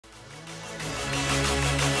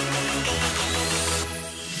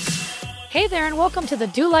Hey there, and welcome to the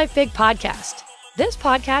Do Life Big podcast. This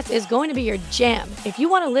podcast is going to be your jam if you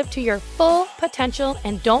want to live to your full potential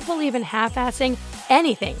and don't believe in half-assing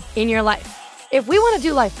anything in your life. If we want to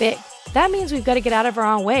do life big, that means we've got to get out of our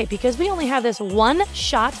own way because we only have this one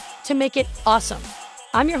shot to make it awesome.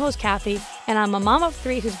 I'm your host, Kathy, and I'm a mom of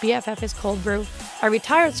three whose BFF is cold brew, a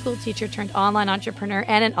retired school teacher turned online entrepreneur,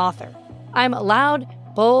 and an author. I'm loud,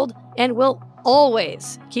 bold, and will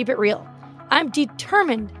always keep it real. I'm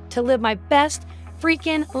determined to live my best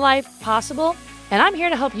freaking life possible, and I'm here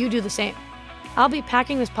to help you do the same. I'll be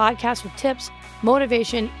packing this podcast with tips,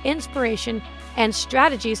 motivation, inspiration, and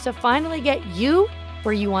strategies to finally get you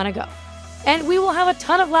where you want to go. And we will have a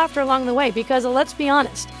ton of laughter along the way because, let's be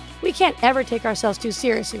honest, we can't ever take ourselves too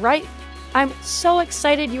seriously, right? I'm so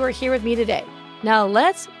excited you are here with me today. Now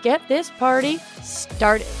let's get this party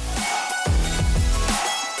started.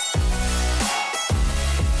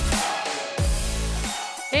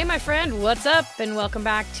 Hey, my friend, what's up? And welcome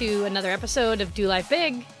back to another episode of Do Life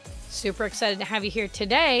Big. Super excited to have you here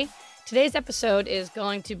today. Today's episode is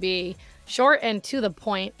going to be short and to the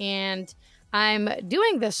point, and I'm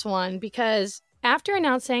doing this one because after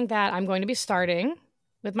announcing that I'm going to be starting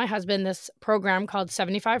with my husband this program called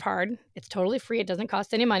 75 Hard, it's totally free, it doesn't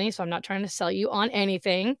cost any money, so I'm not trying to sell you on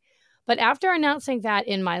anything. But after announcing that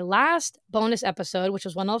in my last bonus episode, which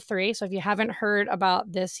was 103, so if you haven't heard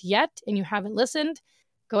about this yet and you haven't listened,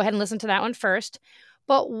 go ahead and listen to that one first.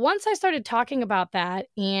 But once I started talking about that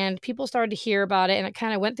and people started to hear about it and it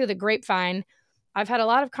kind of went through the grapevine, I've had a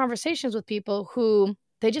lot of conversations with people who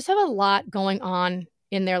they just have a lot going on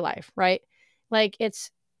in their life, right? Like it's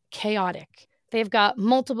chaotic. They've got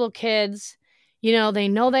multiple kids. They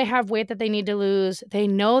know they have weight that they need to lose. They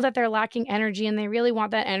know that they're lacking energy and they really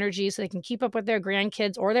want that energy so they can keep up with their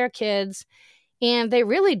grandkids or their kids. And they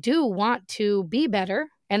really do want to be better.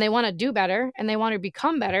 And they want to do better and they want to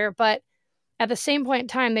become better. But at the same point in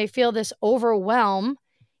time, they feel this overwhelm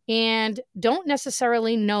and don't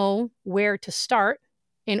necessarily know where to start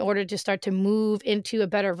in order to start to move into a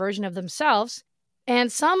better version of themselves. And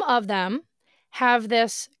some of them have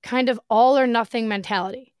this kind of all or nothing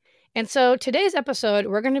mentality. And so today's episode,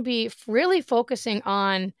 we're going to be really focusing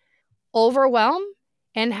on overwhelm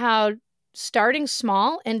and how starting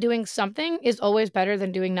small and doing something is always better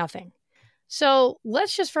than doing nothing. So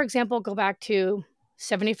let's just, for example, go back to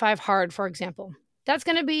 75 Hard, for example. That's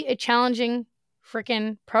going to be a challenging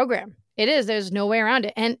freaking program. It is. There's no way around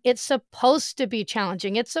it. And it's supposed to be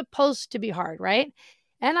challenging. It's supposed to be hard, right?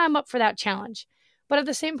 And I'm up for that challenge. But at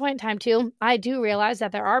the same point in time, too, I do realize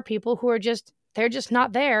that there are people who are they're just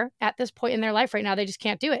not there at this point in their life right now. They just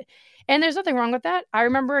can't do it. And there's nothing wrong with that. I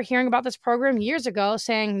remember hearing about this program years ago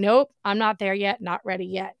saying, nope, I'm not there yet, not ready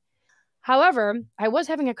yet. However, I was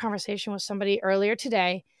having a conversation with somebody earlier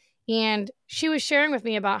today, and she was sharing with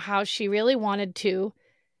me about how she really wanted to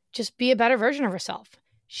just be a better version of herself.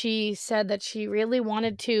 She said that she really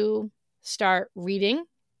wanted to start reading.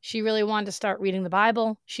 She really wanted to start reading the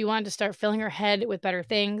Bible. She wanted to start filling her head with better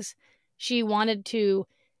things. She wanted to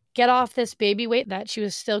get off this baby weight that she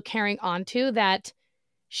was still carrying on to that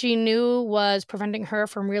she knew was preventing her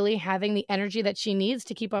from really having the energy that she needs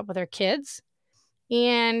to keep up with her kids.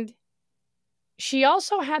 And she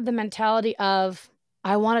also had the mentality of,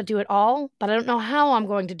 I want to do it all, but I don't know how I'm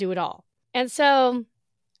going to do it all. And so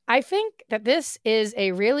I think that this is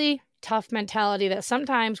a really tough mentality that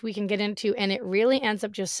sometimes we can get into, and it really ends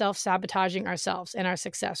up just self-sabotaging ourselves and our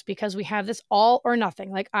success because we have this all or nothing.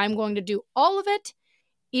 Like, I'm going to do all of it,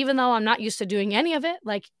 even though I'm not used to doing any of it.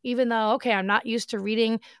 Like, even though, okay, I'm not used to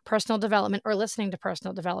reading personal development or listening to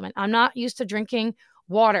personal development. I'm not used to drinking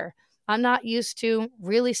water. I'm not used to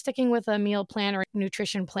really sticking with a meal plan or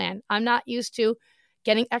nutrition plan. I'm not used to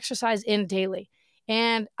getting exercise in daily.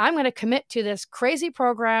 And I'm going to commit to this crazy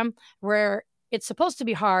program where it's supposed to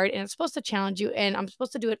be hard and it's supposed to challenge you and I'm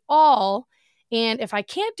supposed to do it all. And if I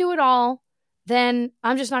can't do it all, then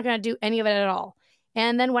I'm just not going to do any of it at all.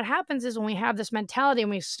 And then what happens is when we have this mentality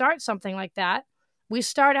and we start something like that, we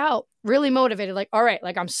start out really motivated, like, all right,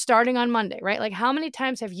 like I'm starting on Monday, right? Like how many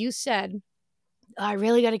times have you said, I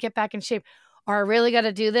really got to get back in shape, or I really got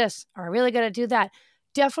to do this, or I really got to do that.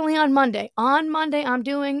 Definitely on Monday. On Monday, I'm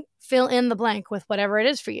doing fill in the blank with whatever it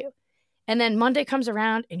is for you. And then Monday comes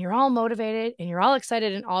around and you're all motivated and you're all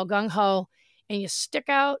excited and all gung-ho and you stick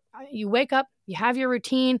out, you wake up, you have your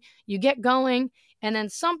routine, you get going, and then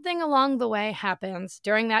something along the way happens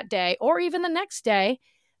during that day or even the next day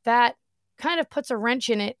that kind of puts a wrench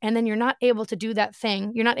in it, and then you're not able to do that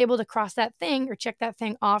thing. You're not able to cross that thing or check that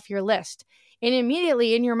thing off your list. And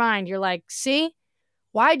immediately in your mind, you're like, see,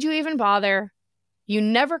 why'd you even bother? You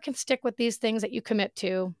never can stick with these things that you commit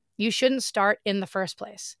to. You shouldn't start in the first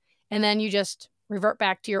place. And then you just revert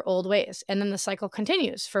back to your old ways. And then the cycle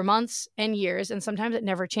continues for months and years, and sometimes it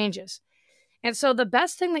never changes. And so the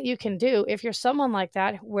best thing that you can do if you're someone like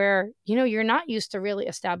that, where, you're not used to really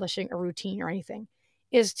establishing a routine or anything,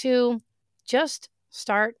 is to just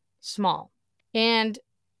start small. And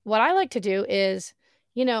what I like to do is,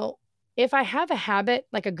 if I have a habit,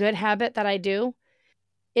 like a good habit that I do,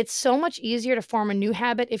 it's so much easier to form a new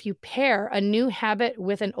habit if you pair a new habit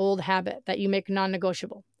with an old habit that you make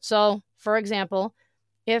non-negotiable. So, for example,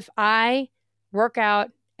 if I work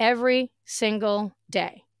out every single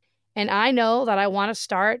day and I know that I want to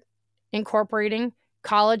start incorporating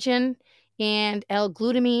collagen and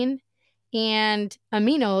L-glutamine and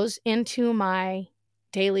aminos into my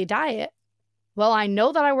daily diet, well, I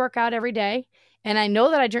know that I work out every day. And I know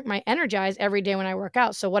that I drink my Energize every day when I work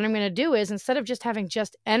out. So what I'm going to do is, instead of just having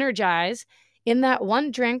just Energize, in that one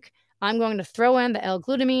drink, I'm going to throw in the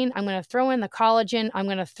L-glutamine, I'm going to throw in the collagen, I'm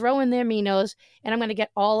going to throw in the aminos, and I'm going to get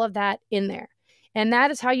all of that in there. And that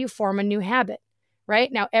is how you form a new habit,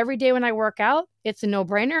 right? Now, every day when I work out, it's a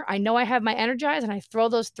no-brainer. I know I have my Energize, and I throw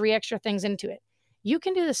those 3 extra things into it. You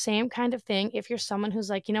can do the same kind of thing if you're someone who's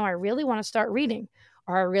like, I really want to start reading,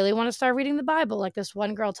 or I really want to start reading the Bible, like this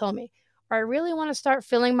one girl told me. Or I really want to start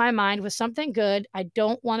filling my mind with something good. I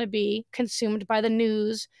don't want to be consumed by the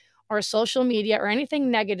news or social media or anything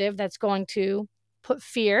negative that's going to put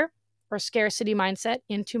fear or scarcity mindset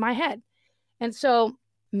into my head. And so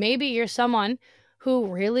maybe you're someone who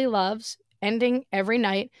really loves ending every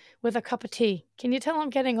night with a cup of tea. Can you tell I'm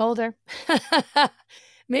getting older?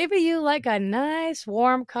 Maybe you like a nice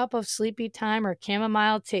warm cup of sleepy time or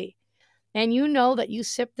chamomile tea. And you know that you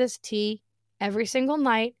sip this tea every single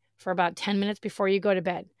night for about 10 minutes before you go to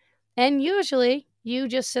bed. And usually you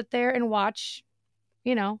just sit there and watch,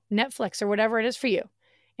 Netflix or whatever it is for you.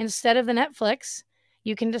 Instead of the Netflix,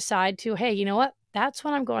 you can decide to, hey, you know what? That's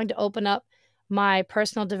when I'm going to open up my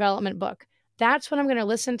personal development book. That's when I'm going to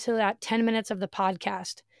listen to that 10 minutes of the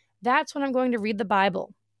podcast. That's when I'm going to read the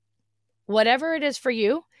Bible. Whatever it is for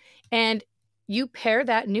you, and you pair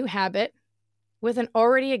that new habit with an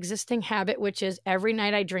already existing habit, which is every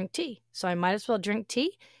night I drink tea. So I might as well drink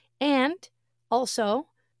tea and also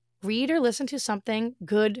read or listen to something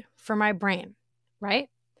good for my brain, right?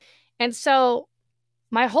 And so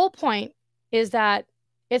my whole point is that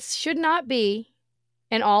it should not be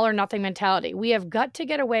an all or nothing mentality. We have got to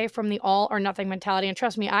get away from the all or nothing mentality. And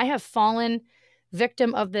trust me, I have fallen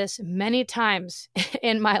victim of this many times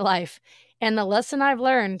in my life. And the lesson I've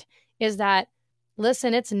learned is that,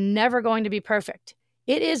 listen, it's never going to be perfect.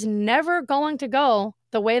 It is never going to go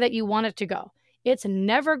the way that you want it to go. It's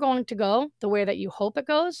never going to go the way that you hope it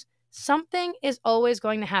goes. Something is always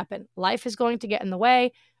going to happen. Life is going to get in the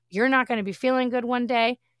way. You're not going to be feeling good one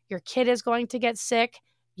day. Your kid is going to get sick.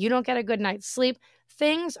 You don't get a good night's sleep.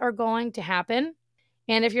 Things are going to happen.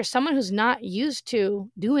 And if you're someone who's not used to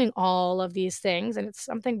doing all of these things and it's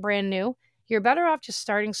something brand new, you're better off just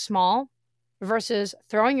starting small versus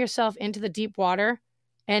throwing yourself into the deep water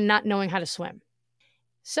and not knowing how to swim.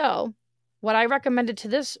 So what I recommended to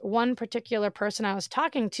this one particular person I was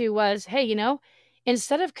talking to was, hey,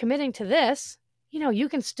 instead of committing to this, you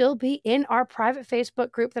can still be in our private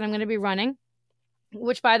Facebook group that I'm going to be running,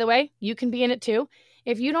 which, by the way, you can be in it too.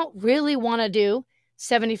 If you don't really want to do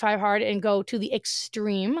 75 hard and go to the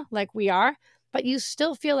extreme like we are, but you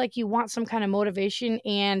still feel like you want some kind of motivation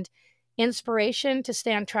and inspiration to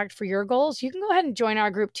stay on track for your goals, you can go ahead and join our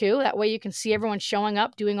group too. That way you can see everyone showing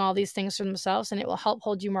up, doing all these things for themselves, and it will help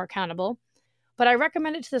hold you more accountable. But I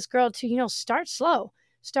recommend it to this girl to, start slow.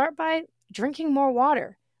 Start by drinking more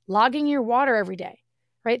water, logging your water every day,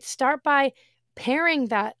 right? Start by pairing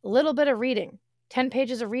that little bit of reading, 10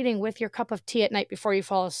 pages of reading with your cup of tea at night before you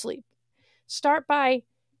fall asleep. Start by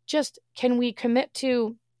just, can we commit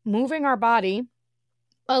to moving our body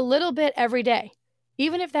a little bit every day?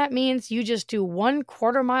 Even if that means you just do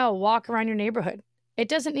 1/4 mile walk around your neighborhood. It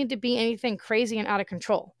doesn't need to be anything crazy and out of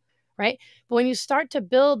control, right? But when you start to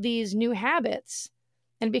build these new habits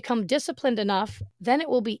and become disciplined enough, then it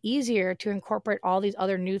will be easier to incorporate all these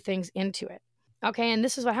other new things into it. Okay, and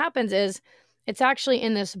this is what happens is, it's actually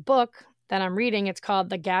in this book that I'm reading. It's called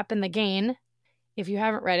The Gap and the Gain. If you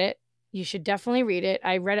haven't read it, you should definitely read it.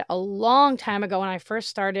 I read it a long time ago when I first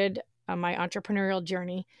started my entrepreneurial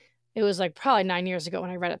journey. It was like probably 9 years ago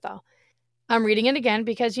when I read it, though. I'm reading it again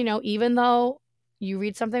because, even though you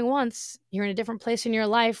read something once, you're in a different place in your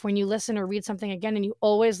life when you listen or read something again, and you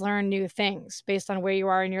always learn new things based on where you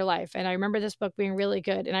are in your life. And I remember this book being really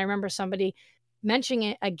good. And I remember somebody mentioning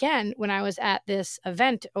it again when I was at this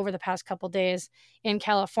event over the past couple days in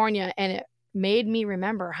California, and it made me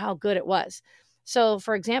remember how good it was. So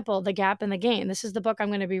for example, The Gap and the Gain. This is the book I'm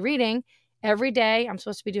going to be reading every day. I'm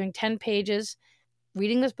supposed to be doing 10 pages,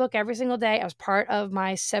 reading this book every single day as part of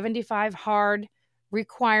my 75 hard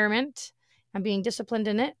requirement. I'm being disciplined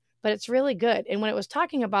in it, but it's really good. And what it was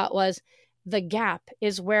talking about was the gap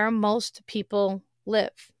is where most people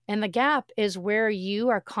live. And the gap is where you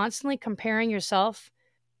are constantly comparing yourself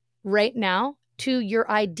right now to your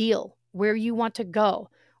ideal, where you want to go,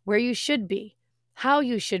 where you should be, how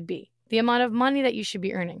you should be, the amount of money that you should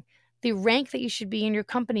be earning, the rank that you should be in your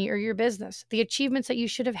company or your business, the achievements that you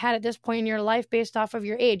should have had at this point in your life based off of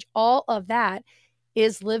your age. All of that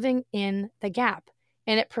is living in the gap.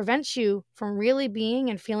 And it prevents you from really being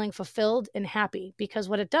and feeling fulfilled and happy, because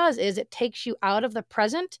what it does is it takes you out of the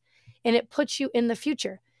present and it puts you in the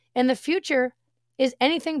future. And the future is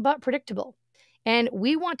anything but predictable. And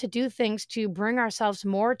we want to do things to bring ourselves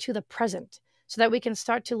more to the present so that we can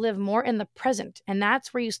start to live more in the present. And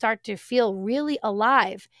that's where you start to feel really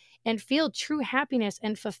alive and feel true happiness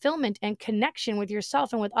and fulfillment and connection with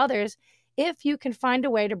yourself and with others if you can find a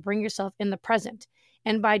way to bring yourself in the present.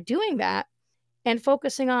 And by doing that and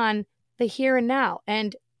focusing on the here and now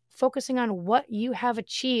and focusing on what you have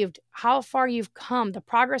achieved, how far you've come, the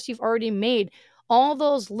progress you've already made, all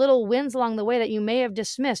those little wins along the way that you may have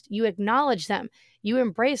dismissed, you acknowledge them, you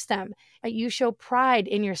embrace them, you show pride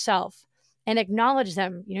in yourself and acknowledge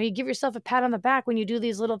them. You know, you give yourself a pat on the back when you do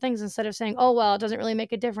these little things instead of saying, oh, well, it doesn't really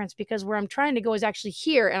make a difference because where I'm trying to go is actually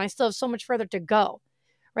here and I still have so much further to go,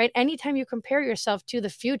 right? Anytime you compare yourself to the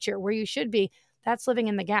future where you should be, that's living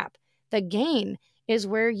in the gap. The gain is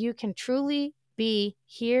where you can truly be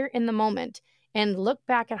here in the moment and look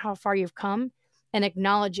back at how far you've come and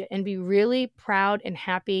acknowledge it and be really proud and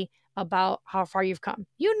happy about how far you've come.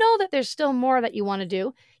 You know that there's still more that you want to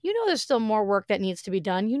do. You know there's still more work that needs to be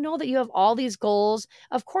done. You know that you have all these goals.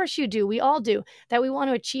 Of course you do. We all do. That we want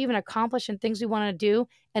to achieve and accomplish and things we want to do.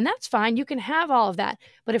 And that's fine. You can have all of that.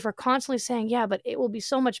 But if we're constantly saying, yeah, but it will be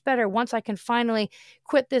so much better once I can finally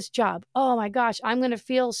quit this job. Oh my gosh, I'm going to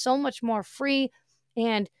feel so much more free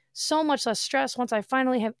and so much less stress once I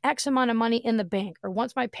finally have X amount of money in the bank, or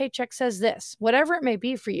once my paycheck says this, whatever it may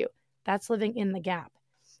be for you, that's living in the gap.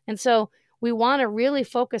 And so we want to really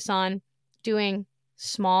focus on doing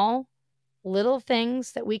small, little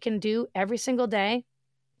things that we can do every single day.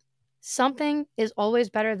 Something is always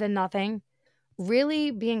better than nothing.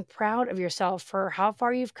 Really being proud of yourself for how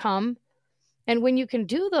far you've come. And when you can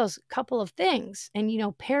do those couple of things and, you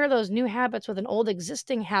know, pair those new habits with an old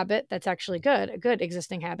existing habit that's actually good, a good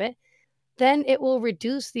existing habit, then it will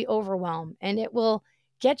reduce the overwhelm and it will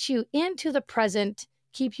get you into the present,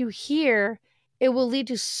 keep you here. It will lead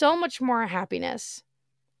to so much more happiness,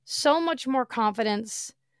 so much more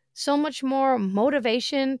confidence, so much more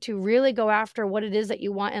motivation to really go after what it is that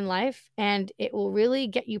you want in life. And it will really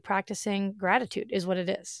get you practicing gratitude is what it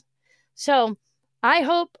is. So I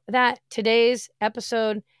hope that today's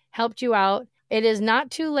episode helped you out. It is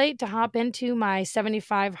not too late to hop into my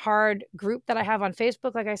 75 Hard group that I have on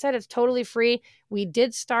Facebook. Like I said, it's totally free. We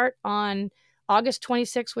did start on August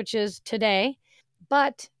 26th, which is today,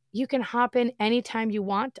 but you can hop in anytime you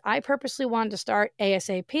want. I purposely wanted to start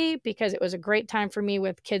ASAP because it was a great time for me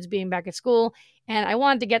with kids being back at school. And I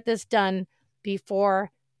wanted to get this done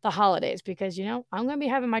before the holidays because, you know, I'm going to be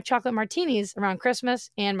having my chocolate martinis around Christmas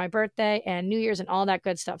and my birthday and New Year's and all that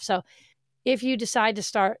good stuff. So if you decide to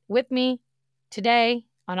start with me today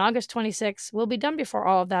on August 26th, we'll be done before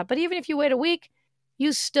all of that. But even if you wait a week,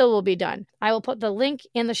 you still will be done. I will put the link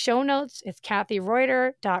in the show notes. It's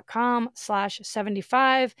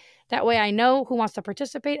kathyreuter.com/75. That way I know who wants to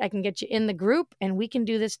participate. I can get you in the group and we can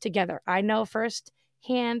do this together. I know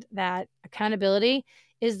firsthand that accountability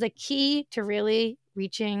is the key to really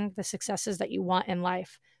reaching the successes that you want in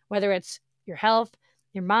life, whether it's your health,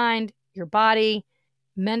 your mind, your body,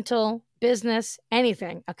 mental, business,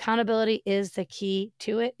 anything. Accountability is the key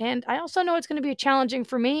to it. And I also know it's going to be challenging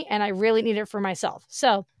for me and I really need it for myself.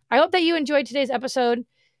 So I hope that you enjoyed today's episode.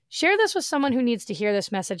 Share this with someone who needs to hear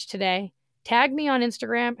this message today. Tag me on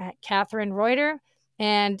Instagram at Catherine Reuter.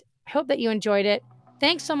 And I hope that you enjoyed it.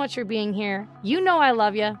 Thanks so much for being here. You know I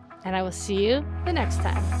love you. And I will see you the next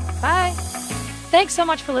time. Bye. Thanks so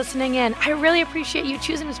much for listening in. I really appreciate you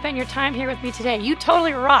choosing to spend your time here with me today. You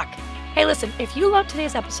totally rock. Hey, listen, if you loved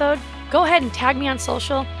today's episode, go ahead and tag me on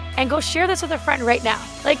social and go share this with a friend right now.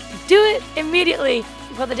 Like, do it immediately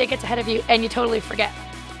before the day gets ahead of you and you totally forget.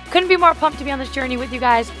 Couldn't be more pumped to be on this journey with you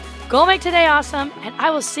guys. Go make today awesome, and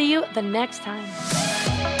I will see you the next time.